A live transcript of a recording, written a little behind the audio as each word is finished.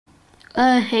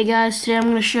Hey guys, today I'm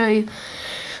going to show you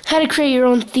how to create your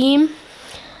own theme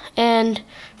and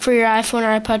for your iPhone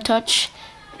or iPod Touch.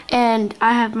 And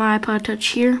I have my iPod Touch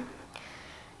here,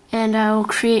 and I will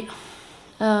create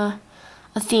a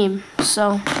theme.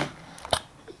 So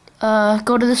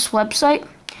go to this website.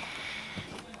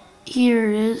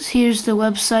 Here's the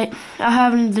website. I'll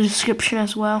have it in the description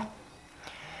as well.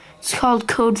 It's called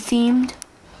Code Themed,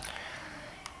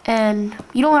 and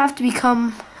you don't have to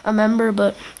become a member,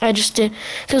 but I just did.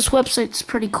 This website's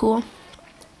pretty cool.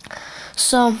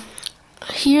 So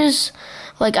here's,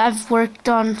 like, I've worked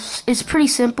on, it's pretty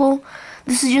simple.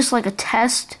 This is just like a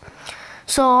test.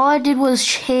 So all I did was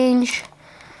change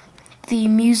the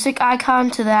music icon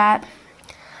to that.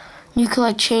 You could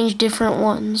like change different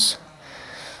ones.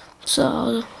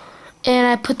 So, and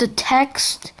I put the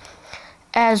text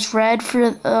as red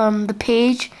for the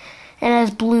page and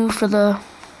as blue for the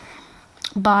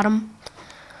bottom.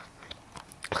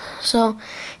 So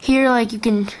here, like, you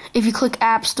can, if you click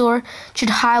App Store, it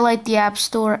should highlight the App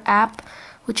Store app,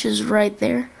 which is right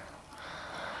there.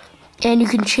 And you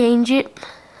can change it.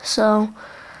 So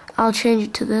I'll change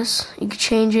it to this. You can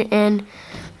change it and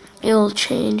it'll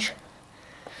change.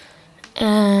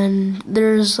 And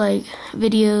there's like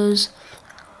videos.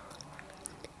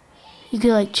 You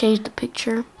can like change the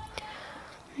picture.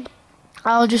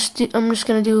 I'm just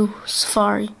gonna do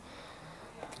Safari.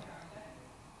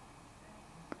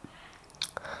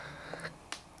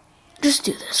 Just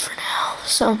do this for now.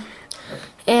 So,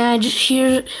 and just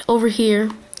over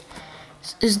here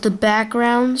is the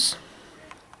backgrounds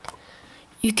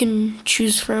you can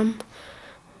choose from.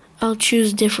 I'll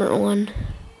choose a different one.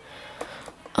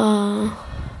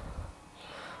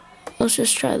 Let's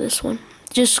just try this one.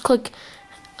 Just click,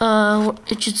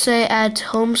 it should say add to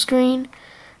home screen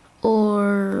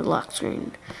or lock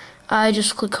screen. I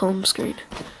just click home screen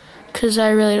because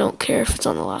I really don't care if it's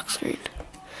on the lock screen.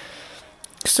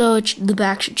 So the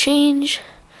back should change.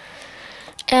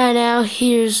 And now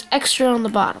here's extra on the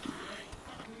bottom.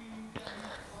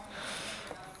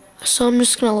 So I'm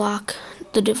just going to lock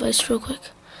the device real quick.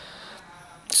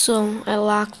 So I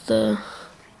locked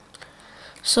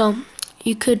so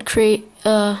you could create,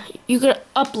 you could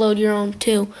upload your own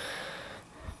too.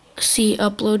 See,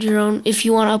 upload your own. If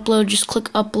you want to upload, just click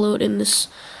upload in this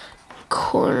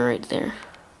corner right there.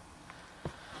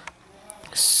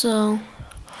 So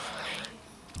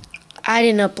I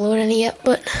didn't upload any yet,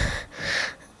 but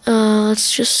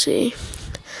let's just see.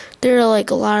 There are like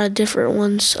a lot of different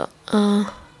ones.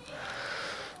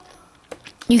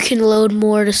 You can load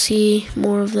more to see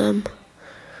more of them.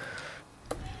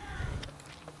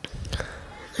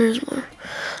 There's more.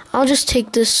 I'll just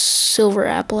take this silver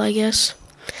apple, I guess.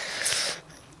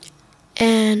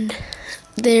 And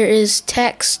there is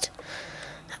text.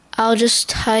 I'll just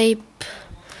type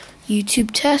YouTube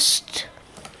test.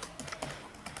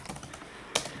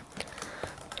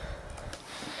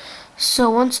 So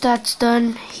once that's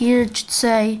done, here it should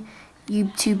say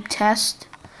YouTube test.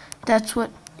 That's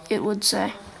what it would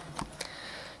say.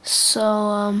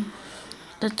 So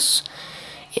that's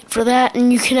it for that.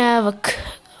 And you can have a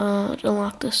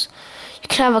unlock this. You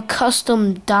can have a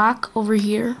custom dock over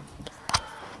here.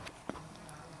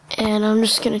 And I'm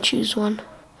just gonna choose one.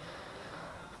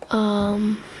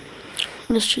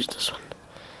 Let's choose this one.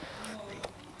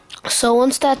 So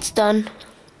once that's done,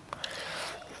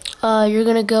 you're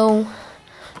gonna go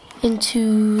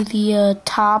into the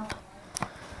top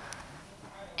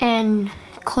and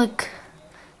click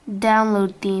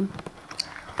download theme,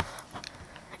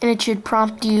 and it should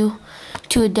prompt you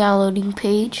to a downloading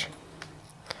page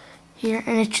here,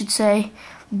 and it should say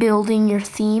building your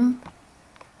theme.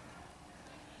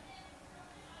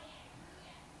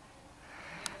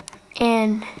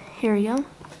 And here we go.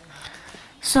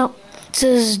 So it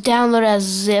says download as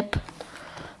zip,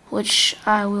 which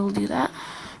I will do that.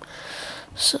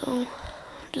 So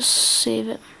just save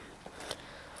it.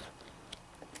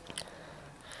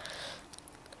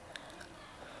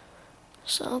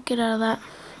 So I'll get out of that.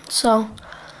 So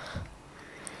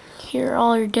here are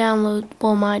all your downloads,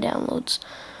 well, my downloads.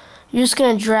 You're just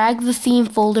gonna drag the theme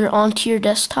folder onto your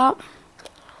desktop.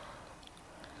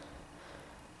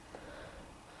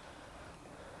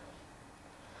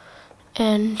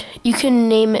 And you can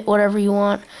name it whatever you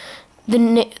want. The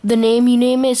name you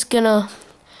name it is gonna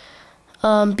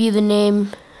be the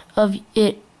name of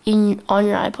it on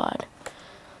your iPod.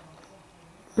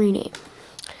 Rename.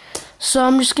 So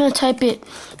I'm just gonna type it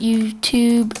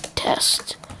YouTube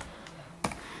test.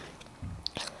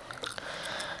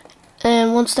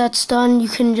 And once that's done, you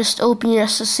can just open your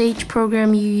SSH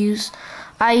program you use.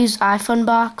 I use iPhone.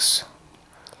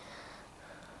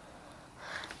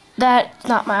 That's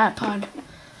not my iPod.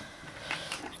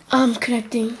 I'm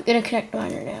gonna connect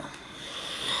mine right now.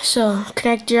 So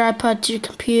connect your iPod to your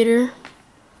computer.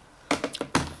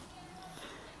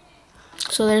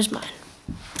 So there's mine.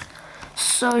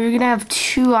 So you're gonna have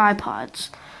 2 iPods.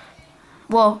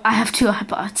 Well, I have 2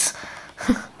 iPods.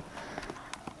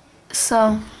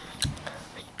 So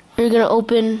you're gonna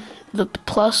open the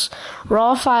plus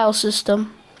raw file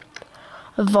system,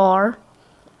 var,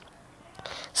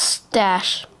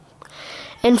 stash,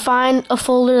 and find a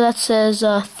folder that says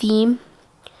theme.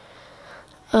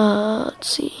 Let's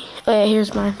see. Oh yeah,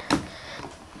 here's mine.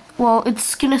 Well,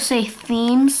 it's gonna say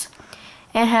themes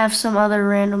and have some other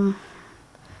random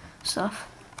stuff.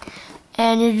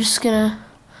 And you're just gonna,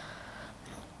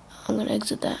 I'm gonna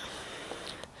exit that.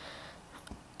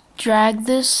 Drag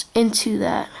this into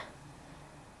that.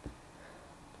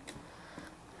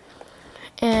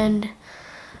 And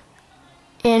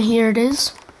here it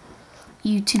is.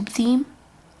 YouTube theme.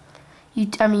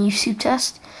 YouTube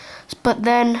test. But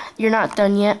then you're not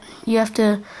done yet. You have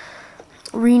to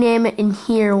rename it in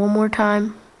here one more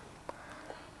time.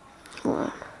 Hold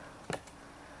on.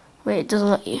 Wait, it doesn't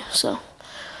let you. So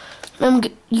you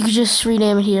can just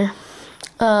rename it here.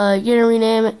 You're gonna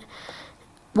rename it.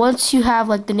 Once you have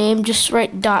like the name, just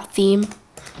write .theme.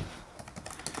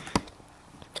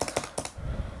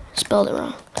 Spelled it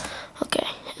wrong. Okay,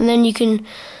 and then you can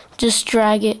just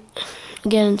drag it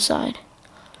again inside.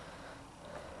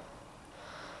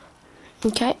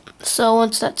 Okay, so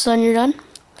once that's done, you're done.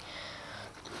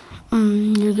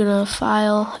 You're gonna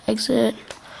file, exit,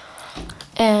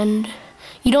 and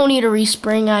you don't need a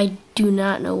respring. I do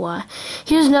not know why.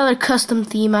 Here's another custom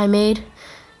theme I made.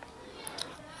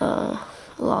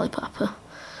 Lollipop. Huh?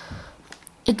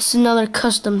 It's another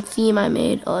custom theme I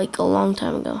made like a long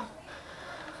time ago.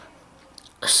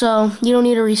 So you don't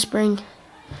need a respring.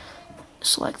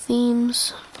 Select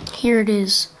themes. Here it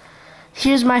is.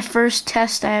 Here's my first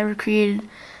test I ever created.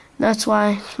 That's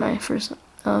why it's my first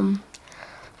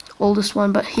oldest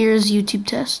one. But here's YouTube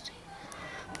test.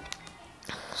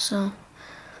 So I'm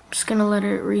just gonna let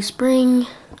it respring.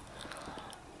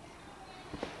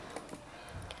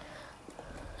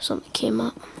 Something came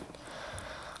up.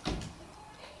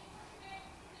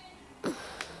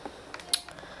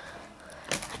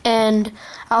 And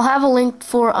I'll have a link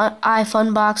for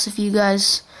iPhone box if you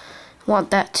guys want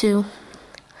that too.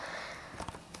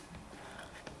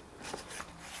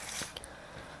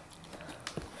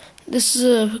 This is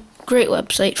a great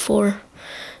website for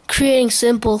creating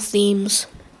simple themes.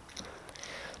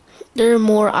 There are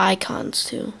more icons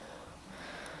too.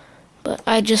 But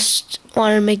I just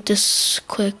want to make this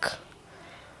quick.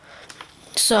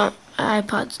 So,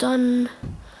 iPod's done.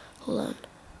 Hold on.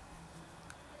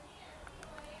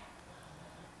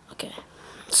 Okay.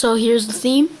 So here's the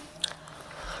theme.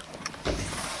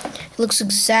 It looks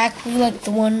exactly like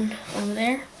the one over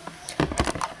there.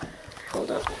 Hold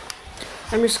up.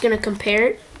 I'm just going to compare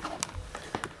it.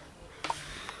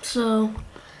 So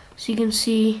you can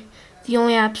see the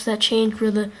only apps that changed were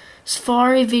the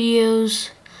Safari videos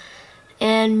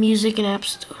and music and App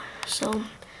Store. So,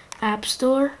 App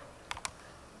Store,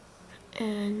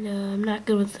 and I'm not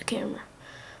good with the camera,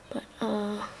 but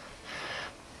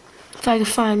if I could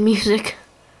find music,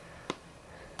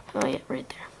 oh yeah, right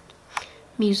there,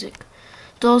 music.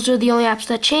 Those are the only apps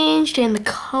that changed, and the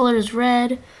color is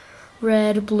red,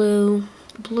 blue,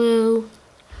 blue,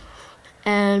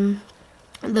 and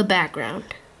the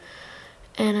background.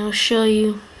 And I'll show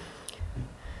you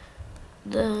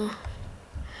the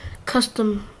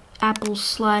custom Apple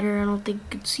slider. I don't think you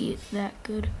could see it that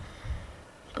good,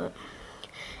 but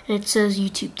it says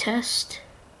YouTube test.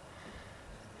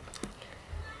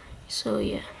 So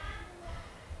yeah,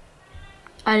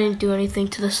 I didn't do anything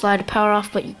to the slide to power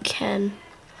off, but you can.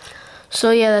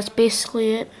 So yeah, that's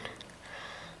basically it.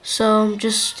 So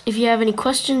just if you have any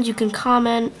questions, you can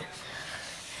comment,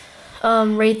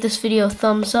 rate this video a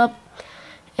thumbs up,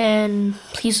 and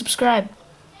please subscribe.